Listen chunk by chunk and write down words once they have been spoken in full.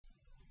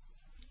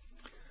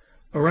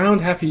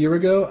Around half a year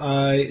ago,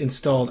 I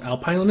installed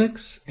Alpine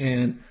Linux,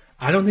 and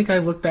I don't think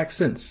I've looked back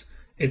since.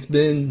 It's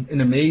been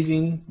an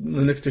amazing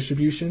Linux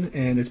distribution,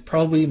 and it's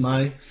probably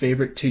my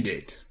favorite to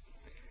date.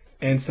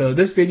 And so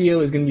this video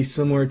is going to be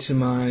similar to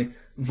my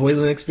Void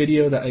Linux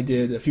video that I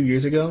did a few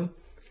years ago,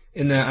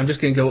 in that I'm just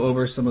going to go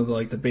over some of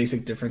the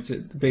basic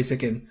differences, the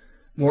basic and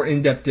more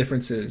in-depth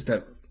differences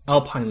that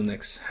Alpine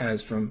Linux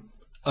has from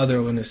other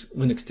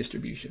Linux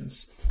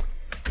distributions.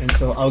 And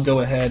so I'll go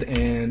ahead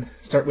and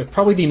start with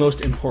probably the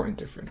most important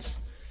difference,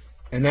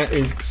 and that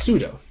is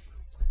sudo.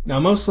 Now,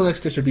 most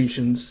Linux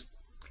distributions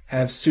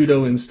have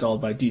sudo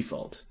installed by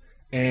default,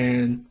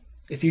 and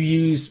if you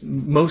use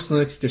most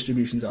Linux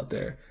distributions out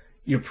there,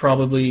 you're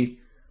probably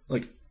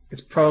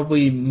it's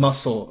probably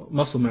muscle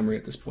memory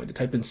at this point to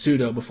type in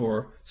sudo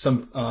before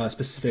some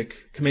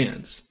specific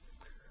commands.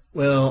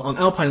 Well, on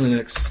Alpine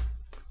Linux,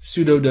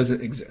 sudo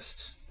doesn't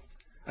exist.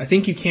 I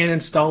think you can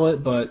install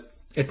it, but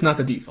it's not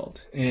the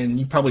default, and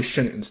you probably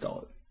shouldn't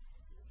install it.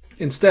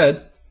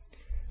 Instead,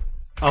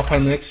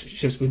 Alpine Linux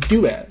ships with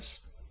doas,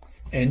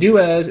 and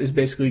doas is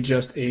basically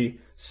just a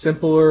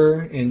simpler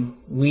and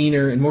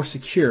leaner and more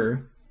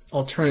secure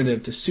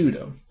alternative to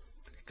sudo,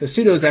 because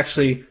sudo is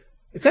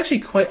actually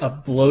quite a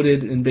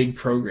bloated and big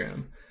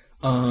program,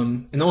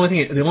 and the only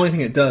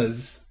thing it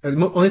does, or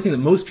the only thing that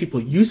most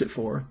people use it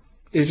for,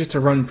 is just to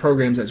run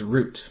programs as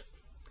root.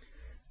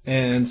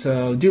 And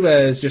so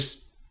doas just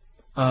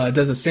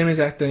does the same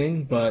exact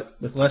thing, but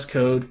with less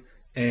code,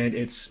 and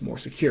it's more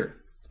secure.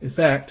 In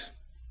fact,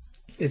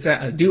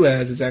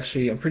 doas is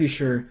actually, I'm pretty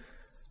sure,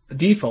 a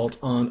default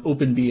on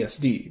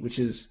OpenBSD, which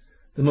is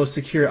the most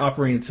secure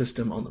operating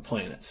system on the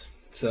planet.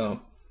 So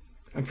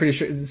I'm pretty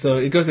sure. So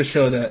it goes to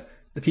show that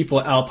the people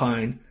at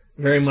Alpine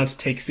very much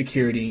take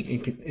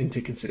security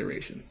into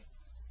consideration.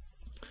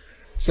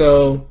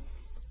 So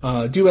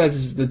doas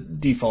is the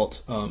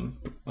default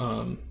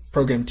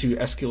program to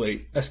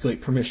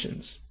escalate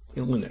permissions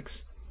in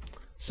Linux.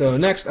 So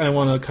next I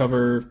want to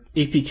cover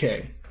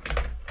APK,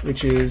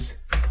 which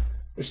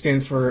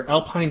stands for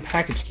Alpine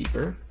Package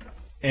Keeper,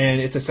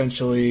 and it's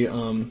essentially,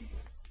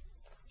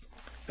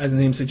 as the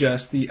name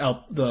suggests,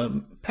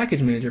 the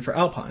package manager for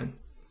Alpine.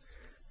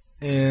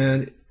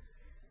 And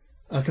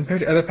compared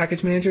to other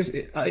package managers,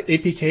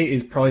 APK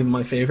is probably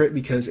my favorite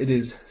because it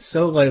is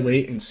so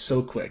lightweight and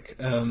so quick.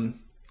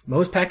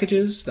 Most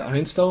packages that I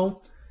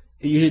install,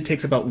 it usually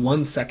takes about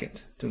 1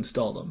 second to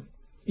install them.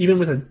 Even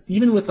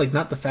with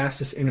not the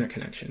fastest internet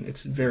connection,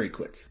 it's very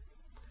quick.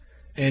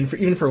 And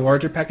even for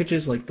larger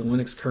packages like the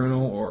Linux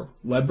kernel or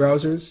web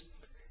browsers,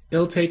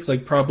 it'll take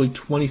probably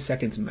 20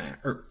 seconds max,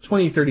 or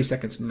 30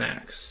 seconds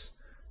max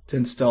to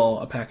install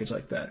a package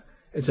like that.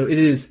 And so it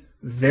is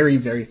very,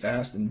 very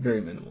fast and very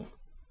minimal.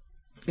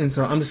 And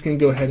so I'm just going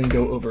to go ahead and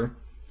go over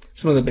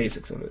some of the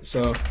basics of it.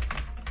 So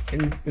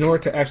in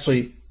order to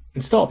actually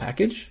install a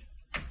package,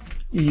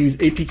 you use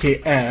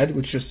APK add,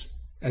 which just,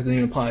 as the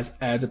name implies,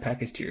 adds a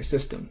package to your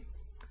system.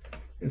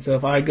 And so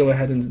if I go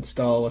ahead and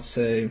install, let's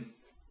say,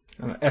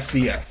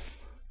 FCF,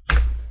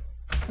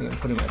 and then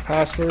put in my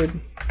password,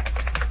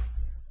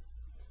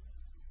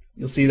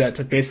 you'll see that it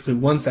took basically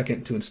 1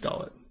 second to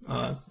install it.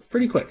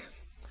 Pretty quick.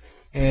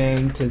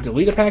 And to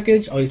delete a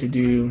package, all you have to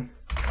do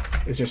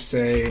is just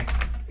say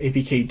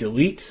APK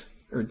delete,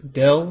 or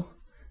del,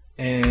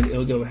 and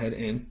it'll go ahead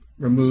and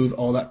remove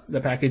all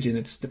the package and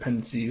its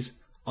dependencies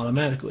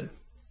automatically.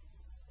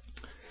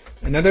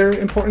 Another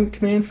important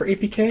command for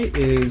APK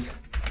is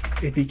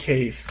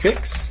APK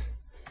fix.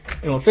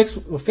 And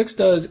what fix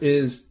does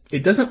is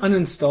it doesn't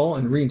uninstall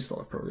and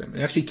reinstall a program.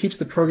 It actually keeps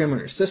the program on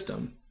your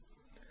system,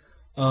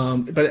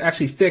 but it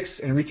actually fixes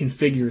and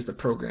reconfigures the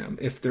program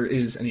if there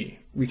is any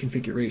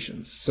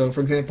reconfigurations. So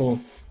for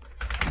example,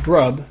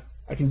 grub,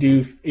 I can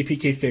do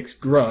APK fix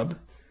grub,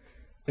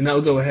 and that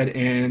will go ahead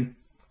and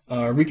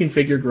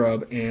reconfigure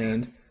grub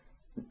and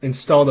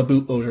install the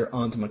bootloader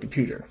onto my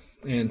computer.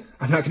 And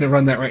I'm not going to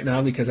run that right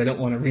now because I don't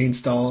want to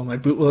reinstall my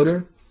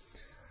bootloader,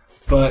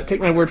 but take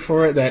my word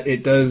for it that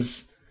it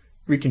does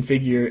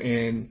reconfigure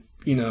and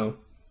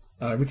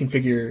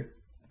reconfigure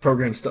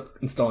programs to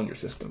install in your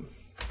system.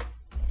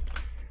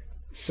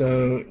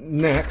 So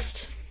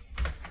next,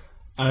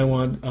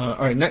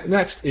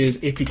 next is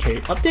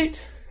APK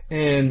update,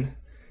 and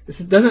this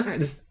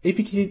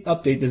APK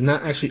update does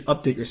not actually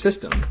update your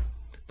system,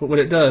 but what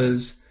it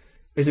does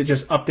is it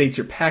just updates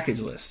your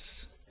package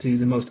lists to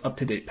the most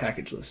up-to-date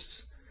package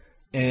lists,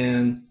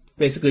 and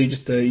basically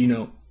just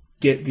to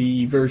get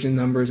the version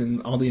numbers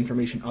and all the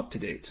information up to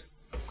date.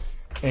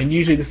 And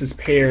usually this is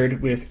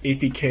paired with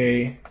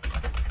APK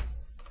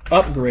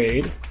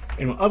upgrade,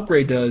 and what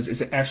upgrade does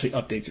is it actually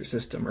updates your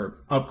system, or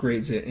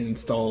upgrades it and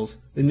installs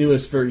the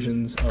newest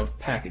versions of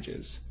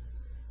packages.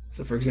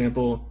 So for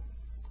example,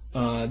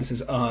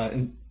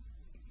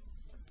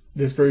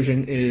 this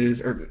version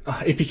is, or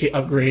APK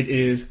upgrade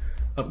is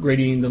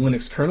upgrading the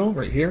Linux kernel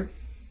right here,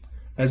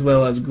 as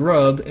well as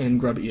grub and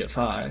grub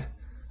EFI,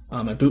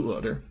 my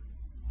bootloader.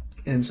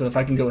 And so if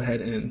I can go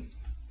ahead and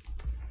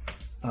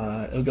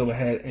it'll go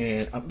ahead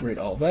and upgrade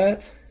all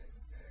that,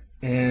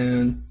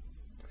 and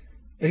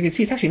as you can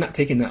see, it's actually not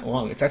taking that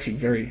long. It's actually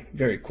very,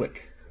 very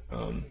quick,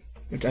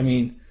 which I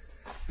mean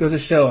goes to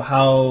show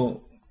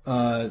how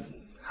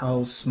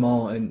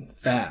small and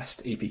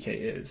fast APK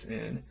is,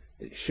 and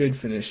it should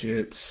finish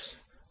it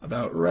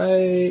about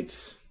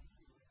right.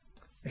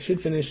 I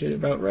should finish it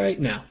about right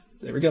now.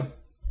 There we go.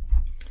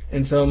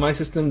 And so my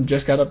system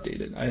just got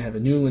updated. I have a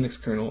new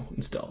Linux kernel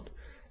installed,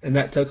 and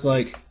that took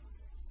like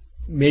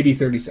maybe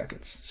 30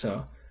 seconds.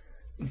 So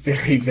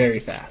very, very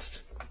fast.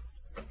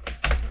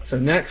 So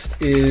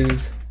next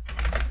is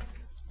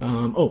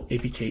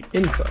APK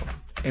info,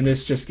 and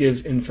this just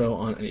gives info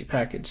on any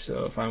package.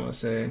 So if I want to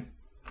say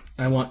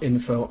I want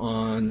info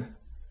on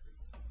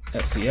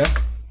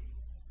FCF,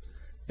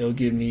 it'll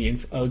give me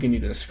the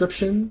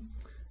description,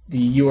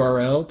 the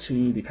URL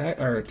to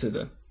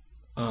the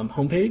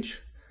home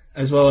page,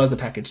 as well as the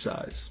package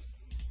size.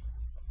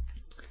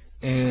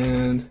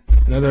 And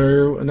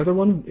another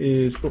one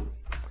is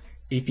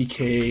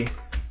APK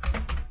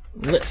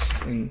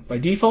list, and by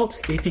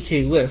default,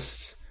 APK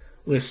lists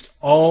list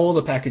all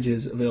the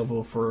packages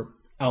available for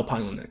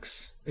Alpine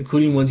Linux,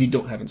 including ones you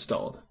don't have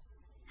installed.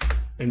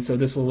 And so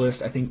this will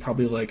list, I think,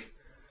 probably like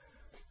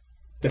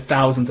the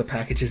thousands of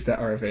packages that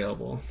are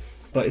available.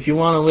 But if you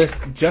want to list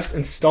just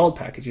installed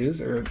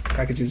packages or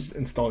packages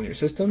installed in your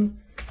system,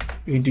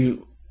 you can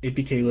do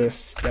APK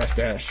list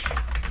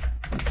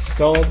 --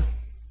 installed,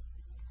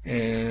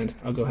 and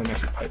I'll go ahead and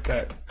actually pipe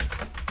that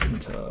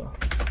into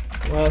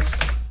less,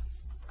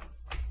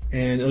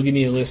 and it'll give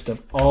me a list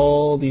of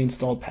all the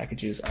installed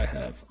packages I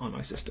have on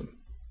my system.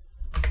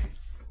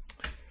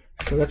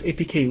 So that's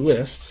APK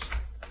list.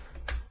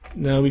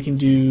 Now we can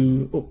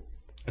do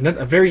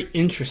a very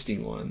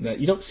interesting one that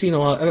you don't see in a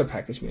lot of other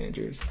package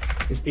managers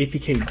is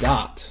APK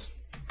dot.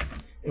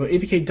 And what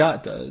APK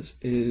dot does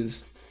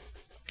is,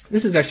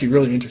 this is actually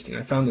really interesting.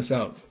 I found this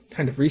out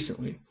kind of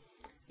recently.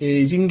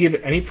 Is you can give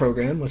it any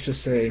program, let's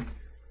just say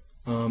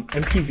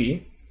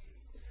MPV,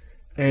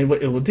 and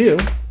what it will do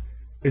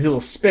is it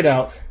will spit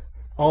out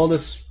all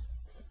this,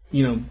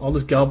 all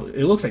this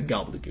it looks like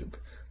gobbledygook,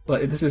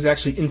 but this is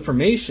actually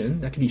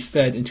information that can be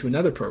fed into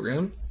another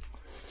program,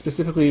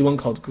 specifically one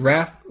called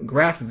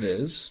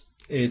GraphViz.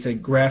 It's a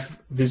graph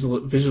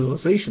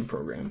visualization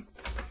program,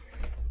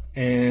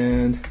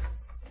 and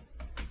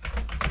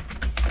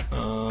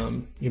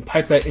you can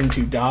pipe that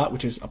into dot,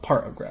 which is a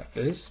part of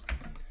GraphViz,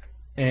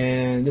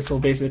 and this will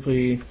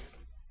basically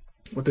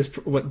what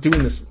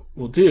doing this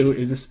will do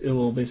is it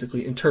will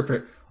basically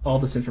interpret all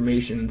this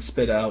information and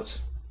spit out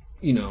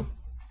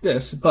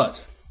this.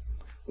 But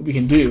what we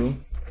can do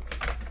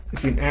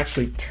is we can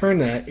actually turn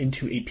that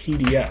into a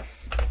PDF.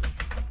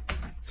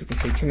 So we can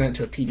say turn that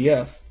into a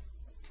PDF,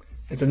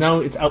 and so now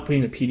it's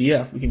outputting a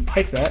PDF. We can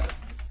pipe that,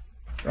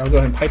 or I'll go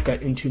ahead and pipe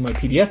that into my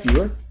PDF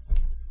viewer,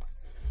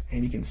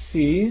 and you can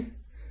see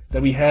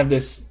that we have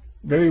this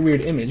very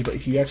weird image, but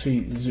if you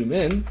actually zoom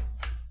in,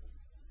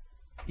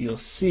 you'll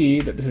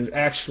see that this is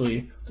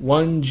actually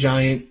one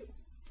giant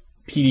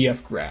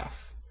PDF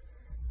graph.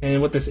 And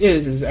what this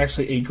is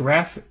actually a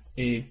graph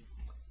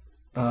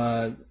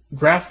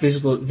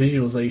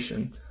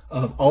visualization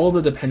of all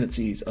the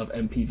dependencies of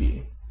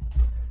MPV.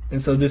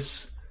 And so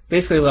this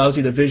basically allows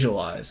you to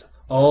visualize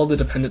all the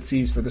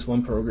dependencies for this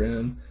one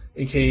program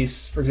in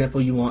case, for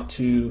example, you want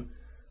to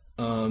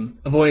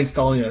avoid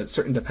installing a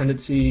certain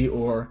dependency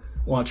or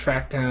want to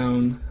track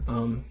down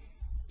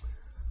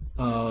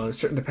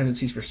certain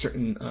dependencies for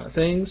certain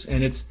things.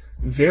 And it's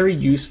very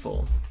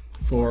useful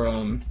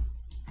for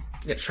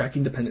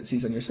tracking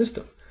dependencies on your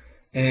system.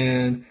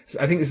 And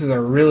I think this is a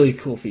really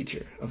cool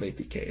feature of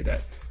APK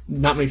that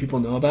not many people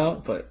know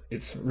about, but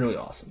it's really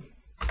awesome.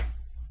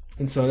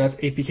 And so that's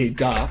APK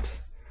dot.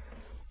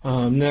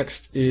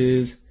 Next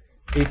is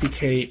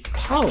APK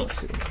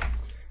policy,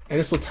 and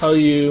this will tell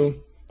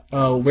you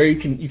where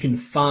you can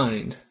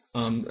find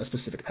a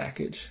specific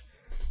package.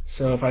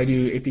 So if I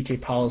do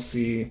APK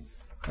policy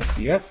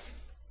FCF,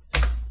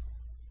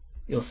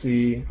 you'll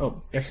see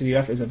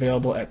FCF is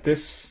available at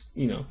this,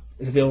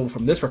 is available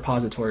from this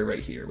repository right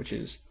here, which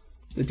is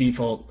the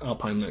default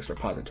Alpine Linux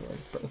repository.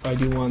 But if I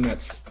do one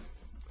that's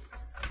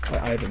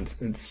I've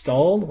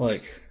installed,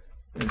 like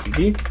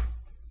MPV,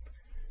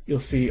 you'll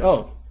see,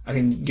 I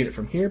can get it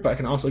from here, but I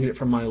can also get it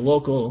from my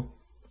local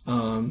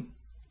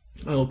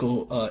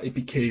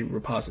APK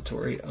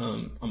repository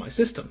on my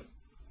system.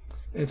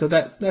 And so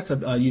that's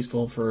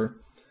useful for,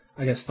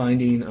 I guess,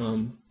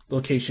 finding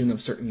location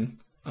of certain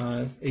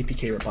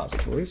APK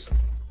repositories.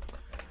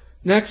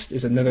 Next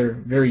is another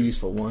very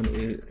useful one,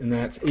 and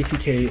that's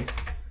APK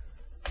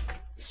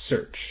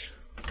search.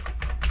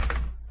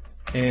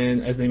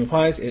 And as the name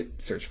implies,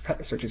 it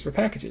searches for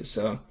packages.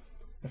 So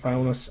if I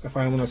want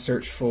to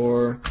search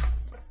for,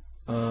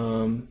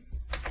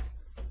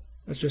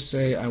 let's just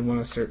say I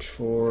want to search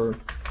for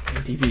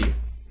MPV,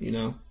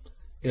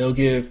 it'll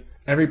give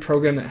every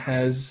program that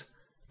has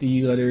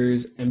the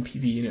letters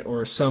MPV in it,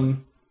 or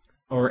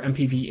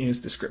MPV in its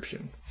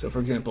description. So for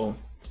example,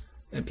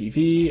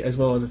 MPV, as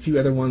well as a few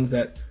other ones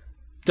that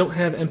don't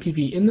have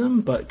MPV in them,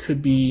 but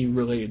could be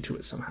related to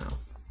it somehow.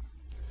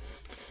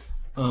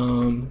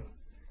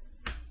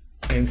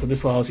 And so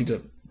this allows you to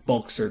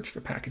bulk search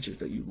for packages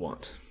that you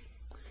want.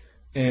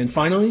 And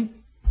finally,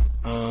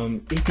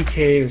 APK,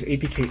 there's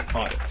APK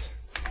audit.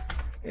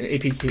 And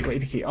what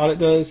APK audit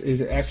does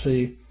is it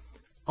actually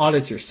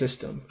audits your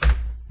system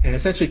and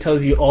essentially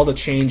tells you all the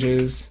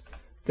changes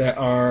that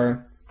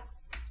are,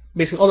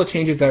 basically all the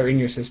changes that are in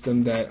your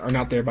system that are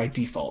not there by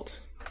default.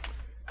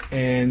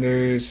 And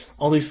there's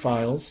all these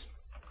files,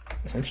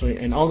 essentially,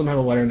 and all of them have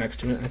a letter next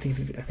to it. I think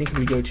if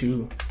we go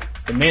to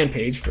the man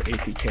page for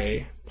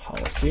APK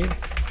policy,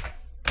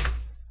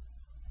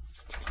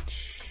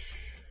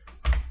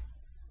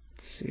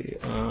 let's see,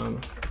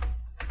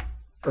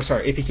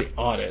 APK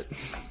audit,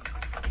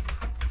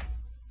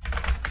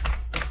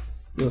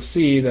 you'll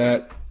see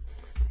that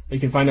you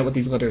can find out what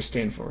these letters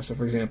stand for. So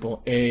for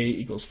example, A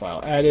equals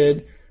file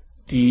added,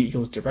 D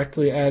equals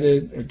directly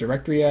added or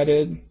directory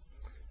added,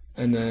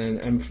 and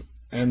then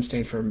M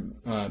stands for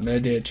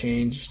metadata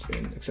changed,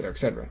 and et cetera, et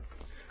cetera.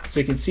 So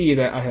you can see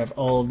that I have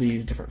all of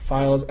these different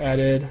files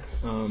added.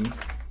 I'll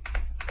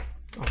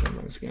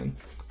run this again.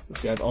 You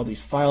see I have all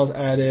these files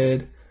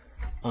added,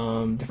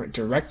 different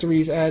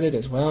directories added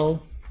as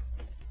well.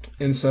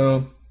 And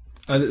so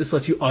this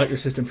lets you audit your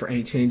system for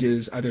any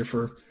changes, either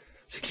for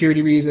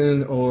security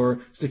reasons or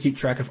just to keep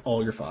track of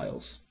all your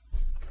files.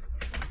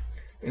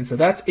 And so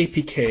that's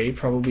APK,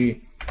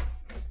 probably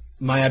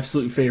my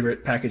absolute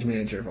favorite package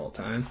manager of all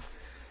time.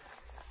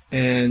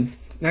 And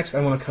next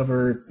I want to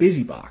cover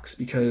BusyBox,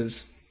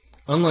 because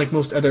unlike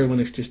most other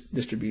Linux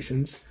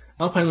distributions,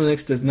 Alpine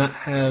Linux does not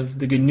have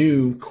the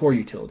GNU core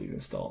utilities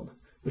installed,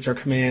 which are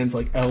commands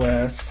like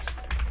ls,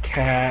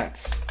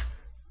 cat,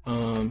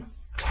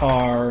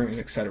 tar, and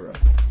etc.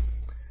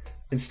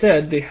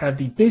 Instead, they have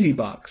the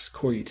BusyBox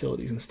core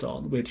utilities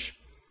installed, which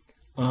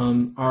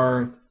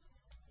are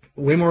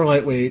way more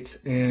lightweight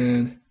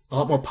and a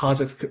lot more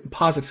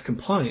POSIX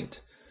compliant,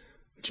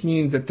 which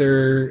means that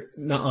they're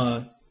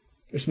not.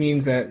 Which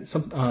means that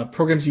some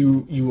programs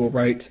you will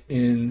write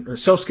in, or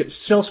shell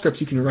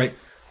scripts you can write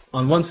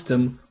on one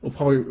system will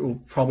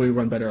probably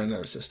run better on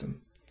another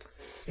system.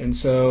 And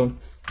so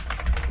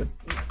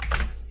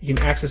you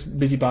can access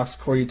BusyBox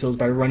core utils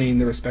by running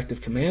the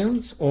respective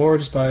commands, or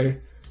just by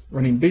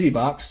running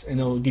BusyBox, and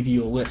it'll give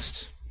you a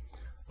list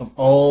of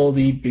all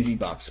the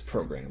BusyBox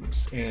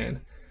programs,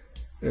 and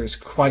there's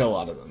quite a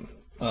lot of them.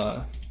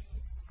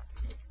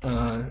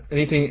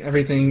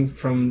 Everything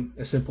from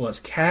as simple as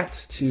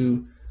cat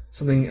to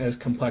something as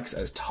complex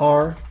as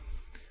tar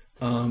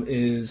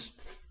is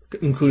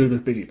included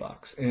with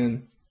BusyBox.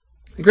 And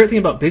the great thing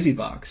about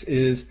BusyBox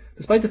is,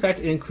 despite the fact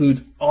it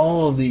includes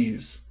all of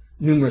these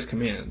numerous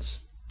commands,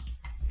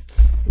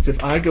 is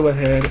if I go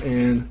ahead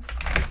and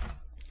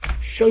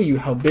show you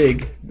how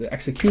big the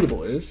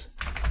executable is,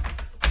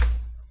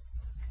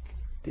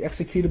 the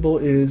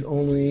executable is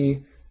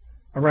only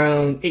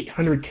around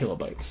 800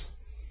 kilobytes.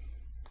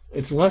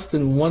 It's less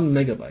than 1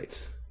 megabyte,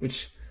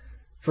 which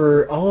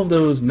for all of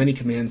those many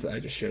commands that I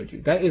just showed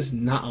you, that is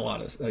not a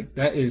lot of,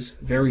 that is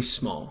very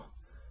small.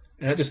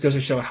 And that just goes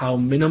to show how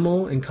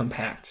minimal and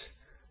compact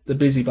the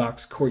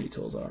BusyBox core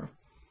utils are.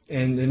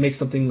 And it makes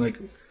something like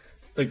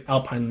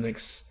Alpine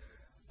Linux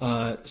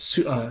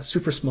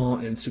super small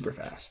and super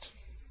fast.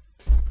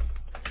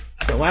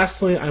 So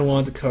lastly, I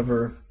wanted to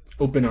cover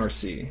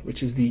OpenRC,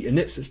 which is the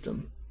init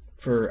system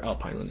for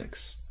Alpine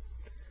Linux.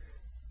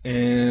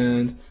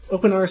 And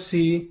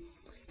OpenRC,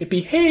 it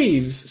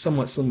behaves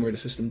somewhat similar to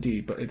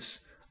systemd, but it's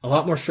a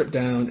lot more stripped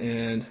down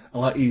and a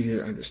lot easier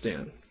to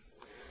understand.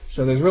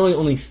 So there's really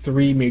only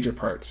 3 major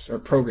parts or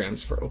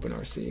programs for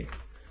OpenRC.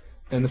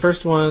 And the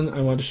first one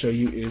I want to show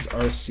you is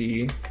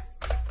RC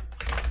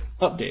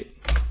update.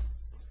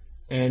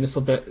 And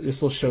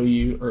this will show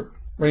you, or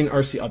running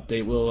RC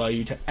update will allow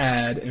you to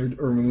add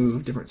or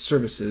remove different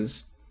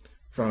services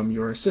from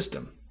your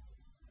system.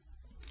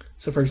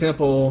 So for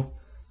example,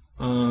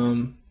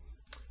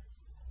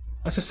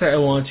 let's just say I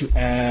want to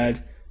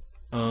add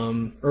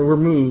or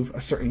remove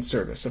a certain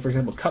service. So for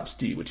example,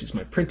 cupsd, which is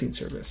my printing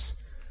service.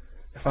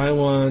 If I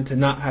want to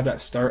not have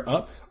that start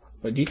up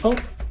by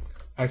default,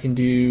 I can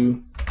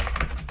do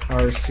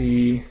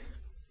RC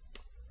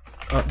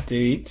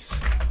update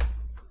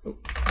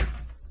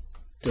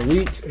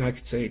delete, and I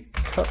could say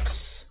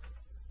cups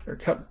or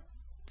cupsd.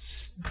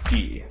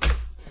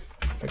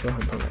 If I go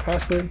ahead and put my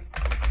password,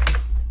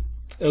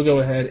 it'll go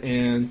ahead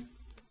and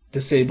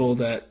disable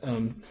that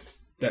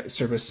that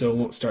service so it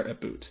won't start at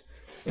boot.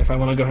 If I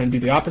want to go ahead and do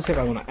the opposite, if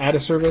I want to add a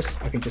service,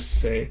 I can just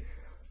say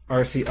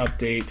RC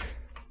update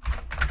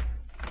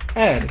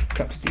add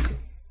cupsd.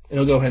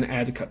 It'll go ahead and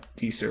add the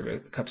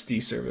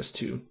cupsd service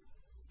to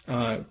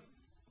run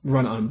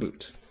on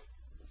boot.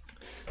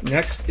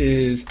 Next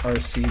is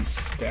RC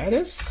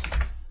status,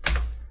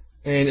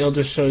 and it'll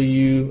just show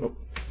you,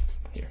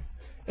 here,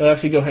 it'll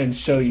actually go ahead and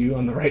show you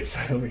on the right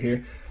side over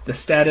here the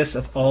status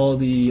of all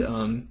the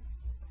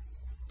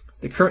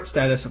current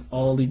status of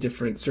all the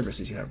different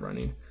services you have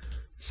running.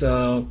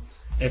 So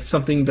if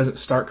something doesn't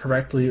start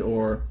correctly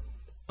or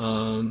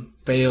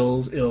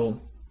fails,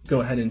 it'll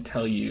go ahead and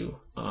tell you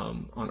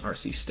on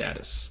RC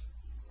status.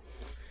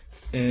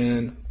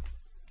 And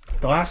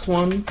the last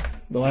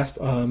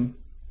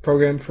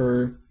program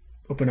for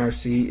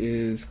OpenRC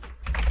is,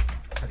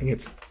 I think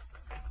it's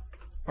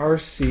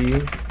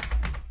RC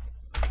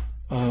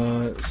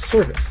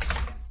service,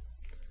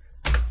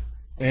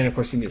 and of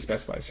course you need to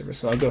specify service.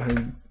 So I'll go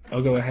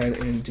ahead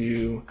and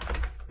do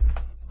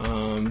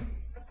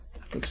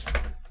oops.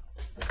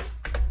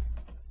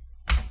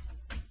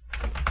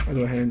 I'll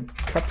go ahead and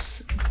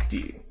cups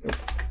D.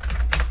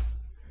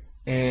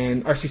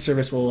 And RC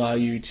service will allow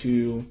you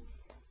to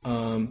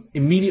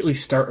immediately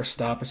start or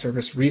stop a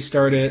service,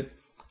 restart it,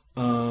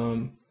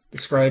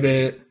 describe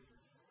it,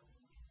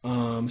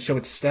 show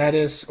its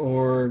status,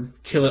 or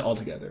kill it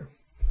altogether.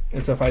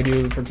 And so if I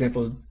do, for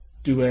example,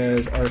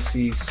 doas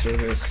RC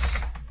service,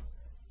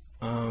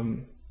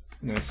 and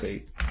I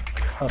say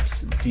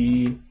cups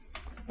D,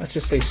 let's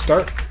just say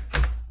start.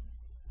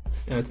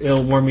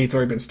 It'll warn me it's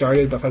already been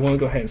started, but if I want to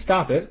go ahead and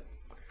stop it,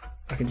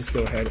 I can just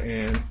go ahead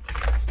and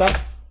stop.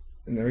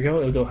 And there we go,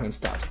 it'll go ahead and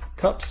stop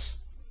cups.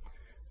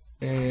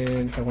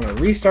 And if I want to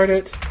restart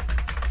it,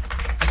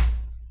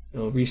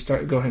 it'll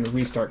go ahead and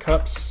restart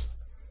cups.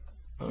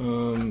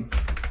 I'm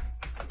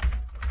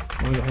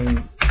going to go ahead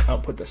and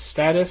output the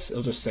status.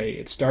 It'll just say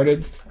it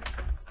started.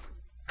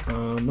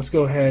 Let's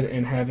go ahead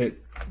and have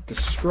it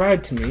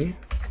describe to me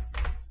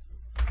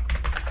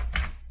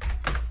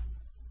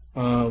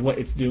what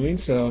it's doing.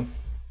 So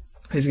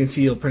as you can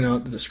see, it'll print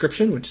out the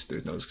description, which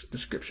there's no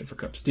description for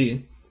cups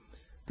D.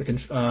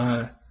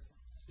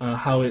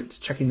 How it's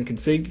checking the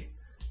config,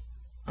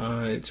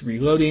 it's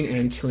reloading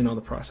and killing all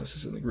the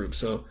processes in the group.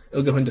 So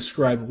it'll go ahead and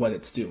describe what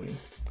it's doing.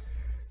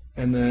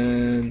 And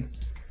then,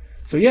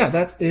 so yeah,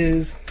 that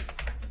is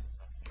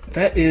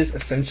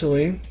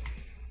essentially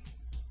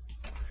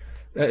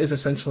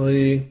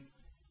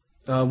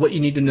what you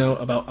need to know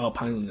about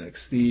Alpine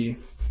Linux.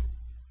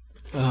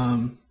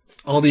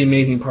 All the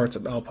amazing parts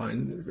of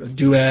Alpine,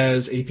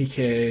 doas,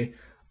 APK,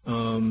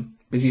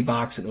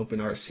 BusyBox, and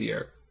OpenRC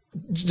are,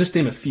 just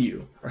name a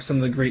few, are some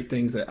of the great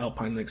things that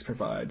Alpine Linux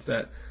provides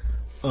that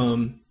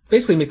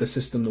basically make the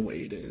system the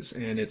way it is.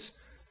 And it's,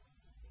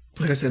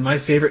 like I said, my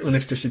favorite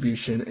Linux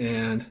distribution,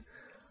 and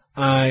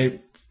I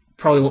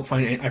probably won't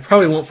find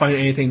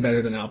anything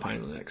better than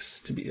Alpine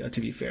Linux,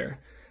 to be fair.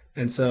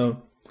 And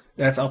so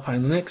that's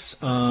Alpine Linux.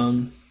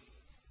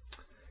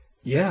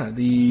 Yeah,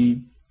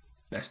 the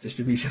best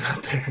distribution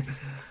out there.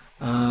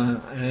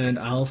 And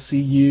I'll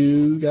see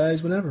you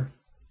guys whenever.